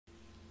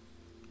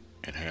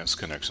Enhance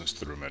connections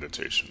through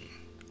meditation.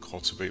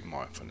 Cultivate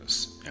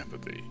mindfulness,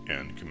 empathy,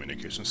 and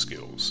communication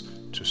skills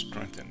to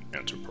strengthen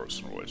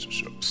interpersonal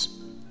relationships.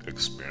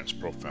 Experience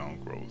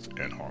profound growth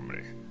and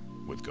harmony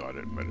with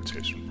guided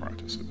meditation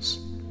practices.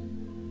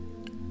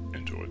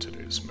 Enjoy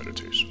today's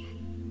meditation.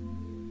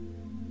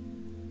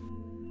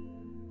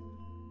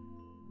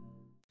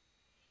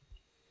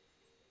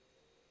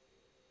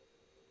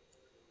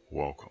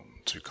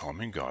 Welcome to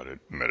Calming Guided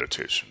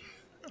Meditation.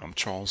 I'm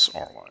Charles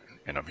Arline,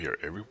 and I'm here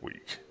every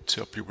week to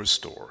help you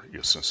restore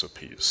your sense of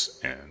peace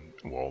and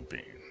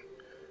well-being.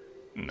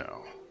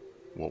 Now,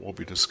 what we'll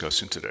be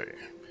discussing today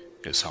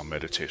is how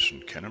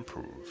meditation can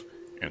improve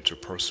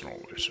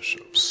interpersonal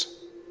relationships.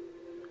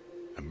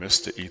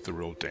 Amidst the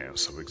ethereal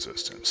dance of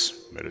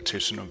existence,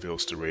 meditation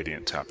unveils the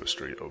radiant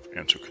tapestry of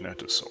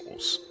interconnected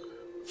souls,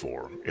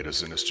 for it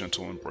is in this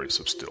gentle embrace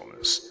of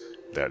stillness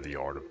that the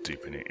art of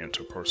deepening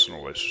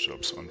interpersonal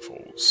relationships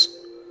unfolds.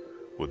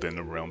 Within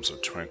the realms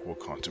of tranquil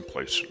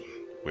contemplation,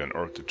 we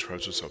unearth the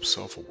treasures of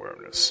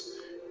self-awareness,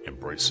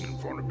 embracing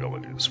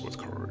vulnerabilities with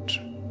courage.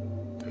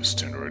 This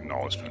tender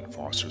acknowledgement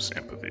fosters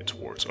empathy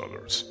towards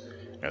others,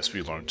 as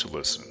we learn to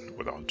listen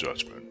without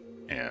judgment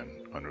and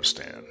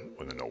understand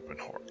with an open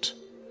heart.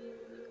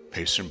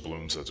 Patience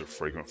blooms as a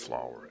fragrant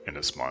flower in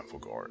its mindful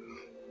garden,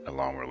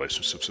 allowing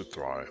relationships to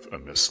thrive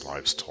amidst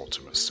life's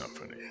ultimate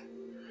symphony.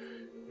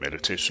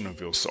 Meditation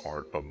unveils the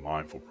art of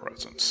mindful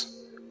presence,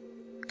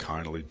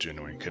 kindly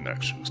genuine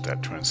connections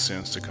that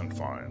transcends the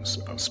confines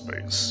of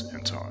space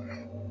and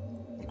time.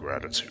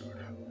 Gratitude,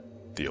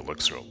 the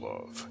elixir of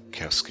love,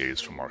 cascades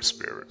from our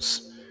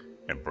spirits,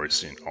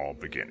 embracing all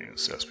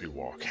beginnings as we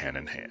walk hand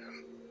in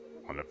hand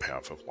on the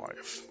path of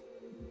life,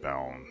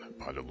 bound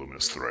by the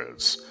luminous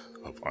threads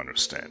of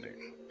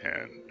understanding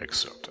and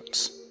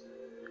acceptance.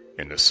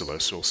 In the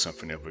celestial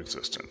symphony of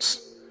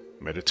existence,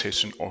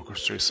 meditation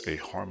orchestrates a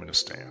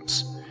harmonious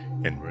dance,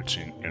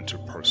 enriching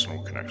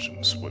interpersonal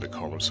connections with the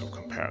colors of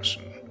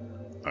compassion,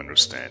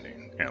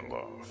 understanding, and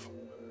love,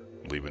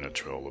 leaving a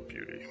trail of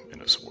beauty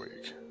in its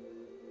wake.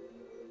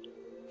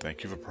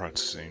 Thank you for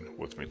practicing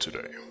with me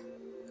today.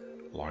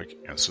 Like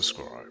and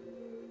subscribe.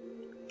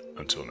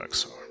 Until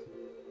next time.